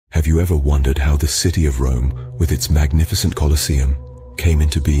Have you ever wondered how the city of Rome, with its magnificent Colosseum, came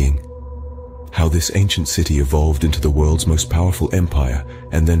into being? How this ancient city evolved into the world's most powerful empire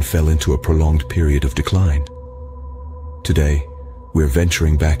and then fell into a prolonged period of decline? Today, we're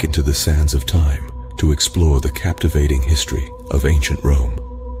venturing back into the sands of time to explore the captivating history of ancient Rome.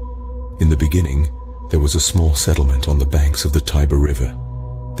 In the beginning, there was a small settlement on the banks of the Tiber River.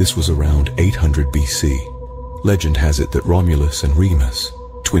 This was around 800 BC. Legend has it that Romulus and Remus,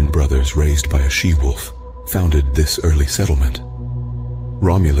 twin brothers raised by a she-wolf, founded this early settlement.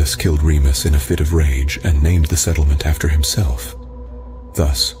 Romulus killed Remus in a fit of rage and named the settlement after himself.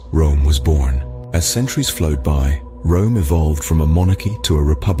 Thus, Rome was born. As centuries flowed by, Rome evolved from a monarchy to a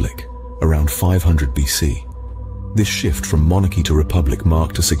republic around 500 BC. This shift from monarchy to republic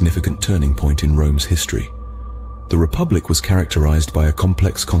marked a significant turning point in Rome's history. The republic was characterized by a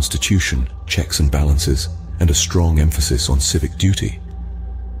complex constitution, checks and balances, and a strong emphasis on civic duty.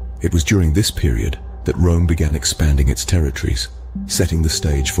 It was during this period that Rome began expanding its territories, setting the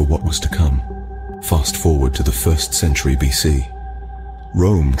stage for what was to come. Fast forward to the 1st century BC.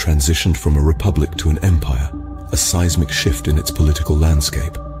 Rome transitioned from a republic to an empire, a seismic shift in its political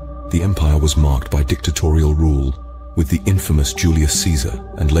landscape. The empire was marked by dictatorial rule, with the infamous Julius Caesar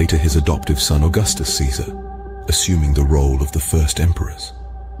and later his adoptive son Augustus Caesar assuming the role of the first emperors.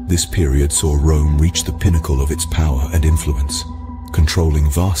 This period saw Rome reach the pinnacle of its power and influence, controlling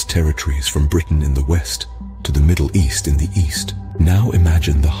vast territories from Britain in the west to the Middle East in the east. Now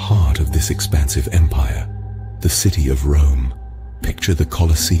imagine the heart of this expansive empire, the city of Rome. Picture the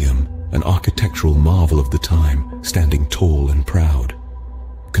Colosseum, an architectural marvel of the time, standing tall and proud.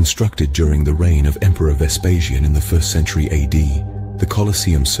 Constructed during the reign of Emperor Vespasian in the 1st century AD, the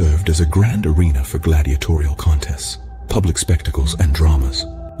Colosseum served as a grand arena for gladiatorial contests, public spectacles, and dramas.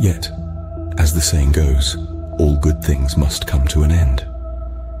 Yet, as the saying goes, all good things must come to an end.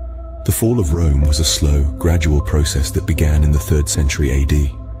 The fall of Rome was a slow, gradual process that began in the 3rd century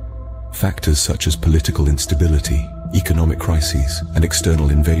AD. Factors such as political instability, economic crises, and external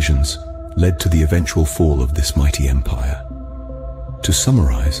invasions led to the eventual fall of this mighty empire. To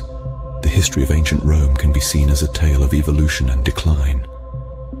summarize, the history of ancient Rome can be seen as a tale of evolution and decline.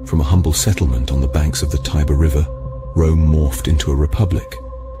 From a humble settlement on the banks of the Tiber River, Rome morphed into a republic,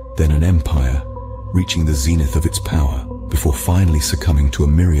 then an empire, reaching the zenith of its power before finally succumbing to a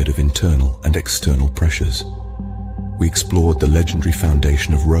myriad of internal and external pressures. We explored the legendary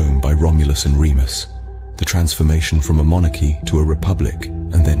foundation of Rome by Romulus and Remus, the transformation from a monarchy to a republic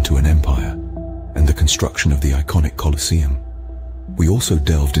and then to an empire, and the construction of the iconic Colosseum. We also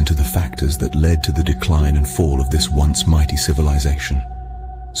delved into the factors that led to the decline and fall of this once mighty civilization.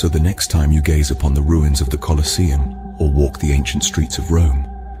 So the next time you gaze upon the ruins of the Colosseum or walk the ancient streets of Rome,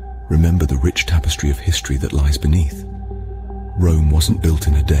 remember the rich tapestry of history that lies beneath. Rome wasn't built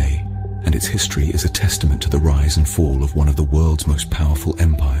in a day, and its history is a testament to the rise and fall of one of the world's most powerful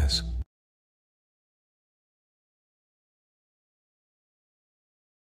empires.